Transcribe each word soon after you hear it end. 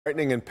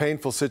Frightening and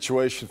painful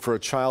situation for a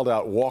child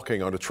out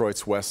walking on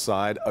Detroit's west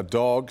side. A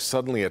dog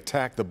suddenly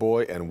attacked the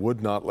boy and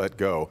would not let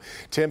go.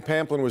 Tim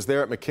Pamplin was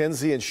there at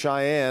McKenzie and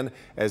Cheyenne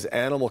as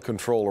animal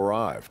control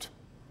arrived.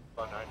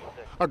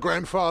 A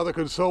grandfather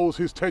consoles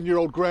his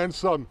 10-year-old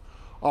grandson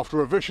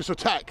after a vicious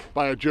attack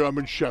by a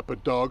German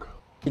Shepherd dog.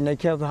 And they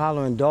kept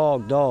hollering,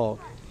 "Dog, dog."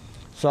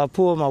 So I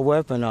pulled my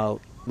weapon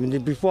out.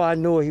 Before I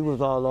knew it, he was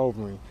all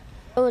over me.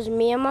 It was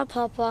me and my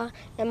papa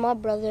and my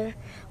brother.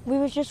 We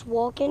was just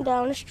walking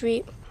down the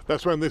street.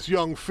 That's when this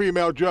young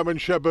female German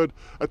Shepherd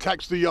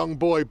attacks the young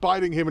boy,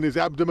 biting him in his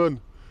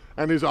abdomen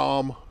and his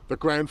arm. The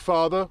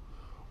grandfather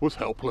was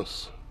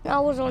helpless.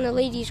 I was on the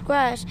lady's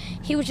grass.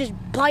 He was just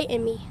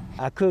biting me.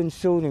 I couldn't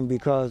shoot him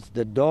because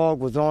the dog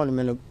was on him,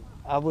 and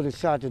I would have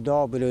shot the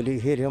dog, but it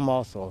hit him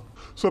also.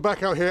 So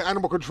back out here,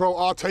 animal control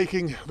are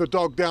taking the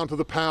dog down to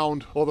the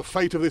pound, or the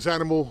fate of this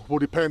animal will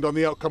depend on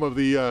the outcome of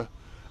the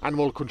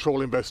animal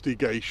control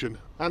investigation.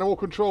 Animal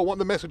control want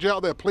the message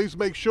out there: please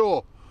make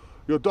sure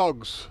your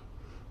dogs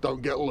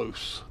don't get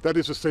loose. That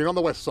is the scene on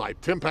the west side.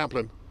 Tim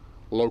Pamplin,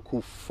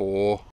 Local 4.